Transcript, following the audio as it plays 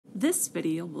This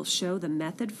video will show the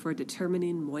method for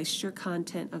determining moisture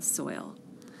content of soil.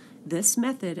 This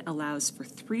method allows for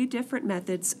 3 different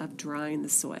methods of drying the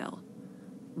soil.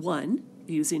 1,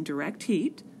 using direct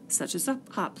heat, such as a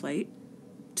hot plate.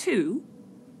 2,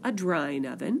 a drying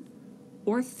oven.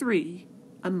 Or 3,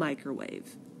 a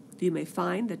microwave. You may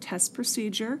find the test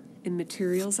procedure in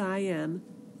Materials IM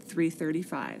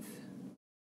 335.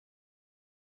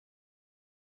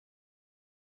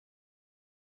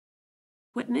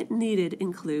 Equipment needed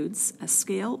includes a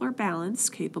scale or balance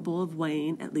capable of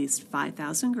weighing at least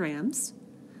 5,000 grams,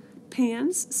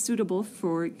 pans suitable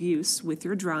for use with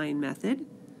your drying method,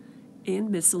 and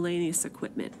miscellaneous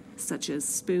equipment such as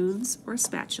spoons or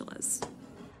spatulas.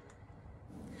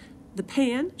 The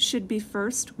pan should be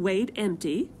first weighed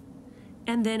empty,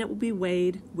 and then it will be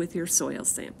weighed with your soil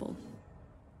sample.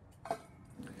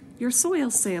 Your soil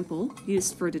sample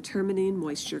used for determining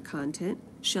moisture content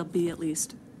shall be at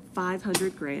least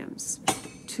 500 grams.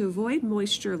 To avoid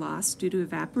moisture loss due to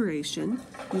evaporation,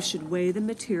 you should weigh the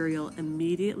material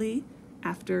immediately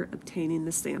after obtaining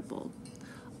the sample.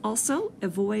 Also,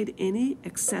 avoid any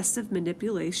excessive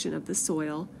manipulation of the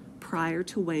soil prior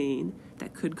to weighing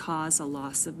that could cause a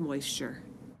loss of moisture.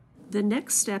 The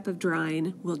next step of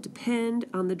drying will depend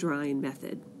on the drying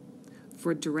method.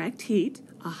 For direct heat,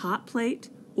 a hot plate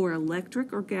or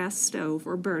electric or gas stove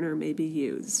or burner may be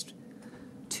used.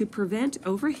 To prevent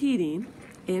overheating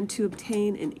and to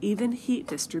obtain an even heat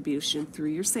distribution through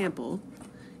your sample,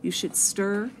 you should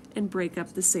stir and break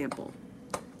up the sample.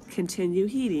 Continue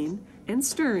heating and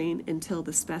stirring until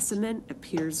the specimen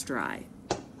appears dry.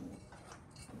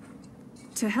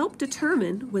 To help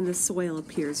determine when the soil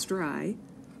appears dry,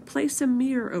 place a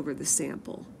mirror over the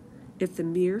sample. If the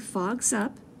mirror fogs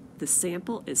up, the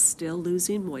sample is still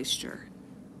losing moisture.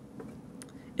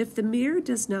 If the mirror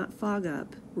does not fog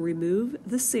up, remove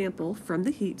the sample from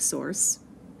the heat source,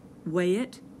 weigh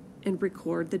it, and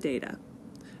record the data.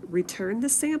 Return the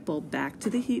sample back to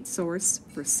the heat source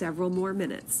for several more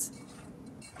minutes.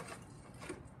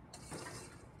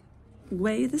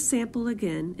 Weigh the sample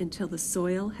again until the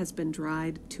soil has been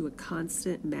dried to a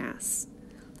constant mass.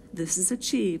 This is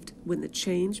achieved when the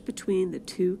change between the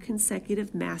 2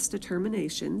 consecutive mass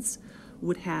determinations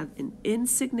would have an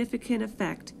insignificant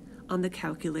effect on the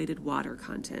calculated water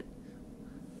content.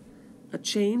 A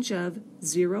change of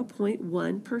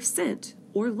 0.1%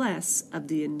 or less of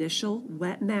the initial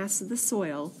wet mass of the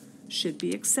soil should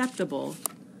be acceptable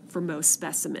for most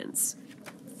specimens.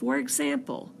 For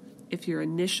example, if your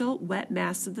initial wet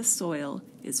mass of the soil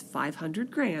is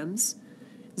 500 grams,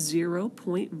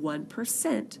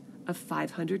 0.1% of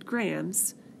 500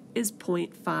 grams is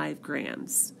 0.5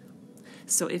 grams.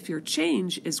 So if your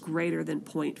change is greater than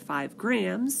 0.5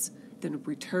 grams, then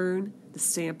return the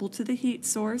sample to the heat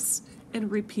source and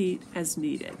repeat as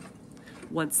needed.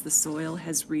 Once the soil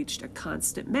has reached a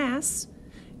constant mass,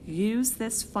 use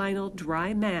this final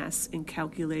dry mass in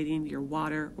calculating your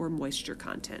water or moisture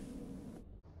content.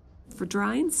 For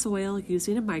drying soil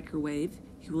using a microwave,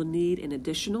 you will need an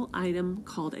additional item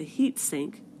called a heat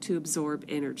sink to absorb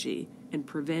energy and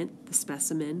prevent the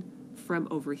specimen from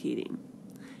overheating.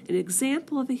 An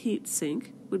example of a heat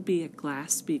sink would be a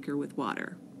glass beaker with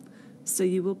water. So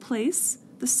you will place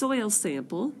the soil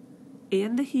sample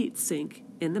and the heat sink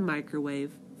in the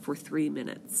microwave for 3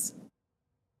 minutes.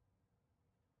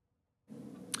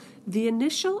 The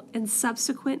initial and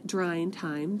subsequent drying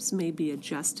times may be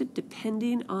adjusted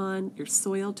depending on your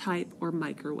soil type or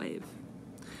microwave.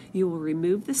 You will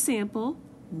remove the sample,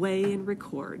 weigh, and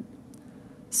record.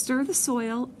 Stir the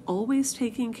soil, always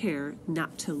taking care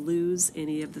not to lose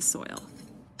any of the soil.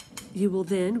 You will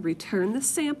then return the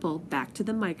sample back to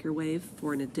the microwave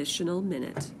for an additional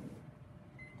minute.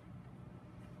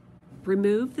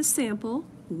 Remove the sample,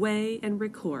 weigh, and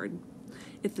record.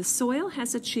 If the soil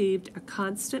has achieved a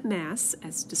constant mass,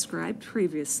 as described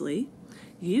previously,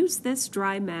 use this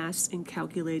dry mass in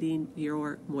calculating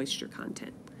your moisture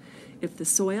content. If the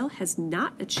soil has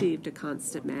not achieved a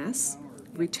constant mass,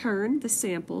 return the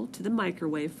sample to the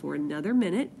microwave for another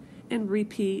minute and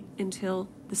repeat until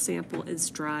the sample is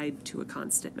dried to a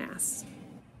constant mass.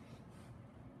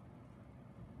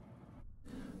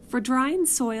 For drying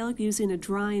soil using a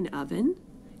drying oven,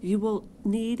 you will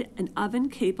need an oven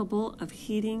capable of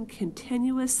heating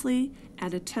continuously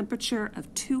at a temperature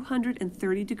of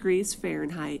 230 degrees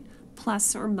Fahrenheit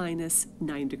plus or minus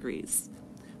 9 degrees.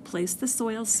 Place the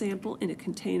soil sample in a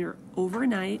container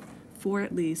overnight for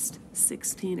at least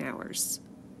 16 hours.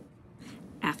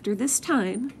 After this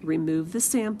time, remove the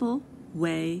sample,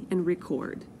 weigh, and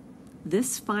record.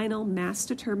 This final mass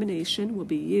determination will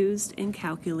be used in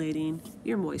calculating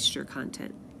your moisture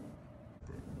content.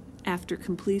 After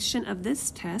completion of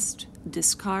this test,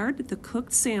 discard the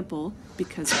cooked sample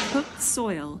because cooked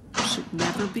soil should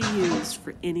never be used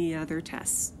for any other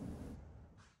tests.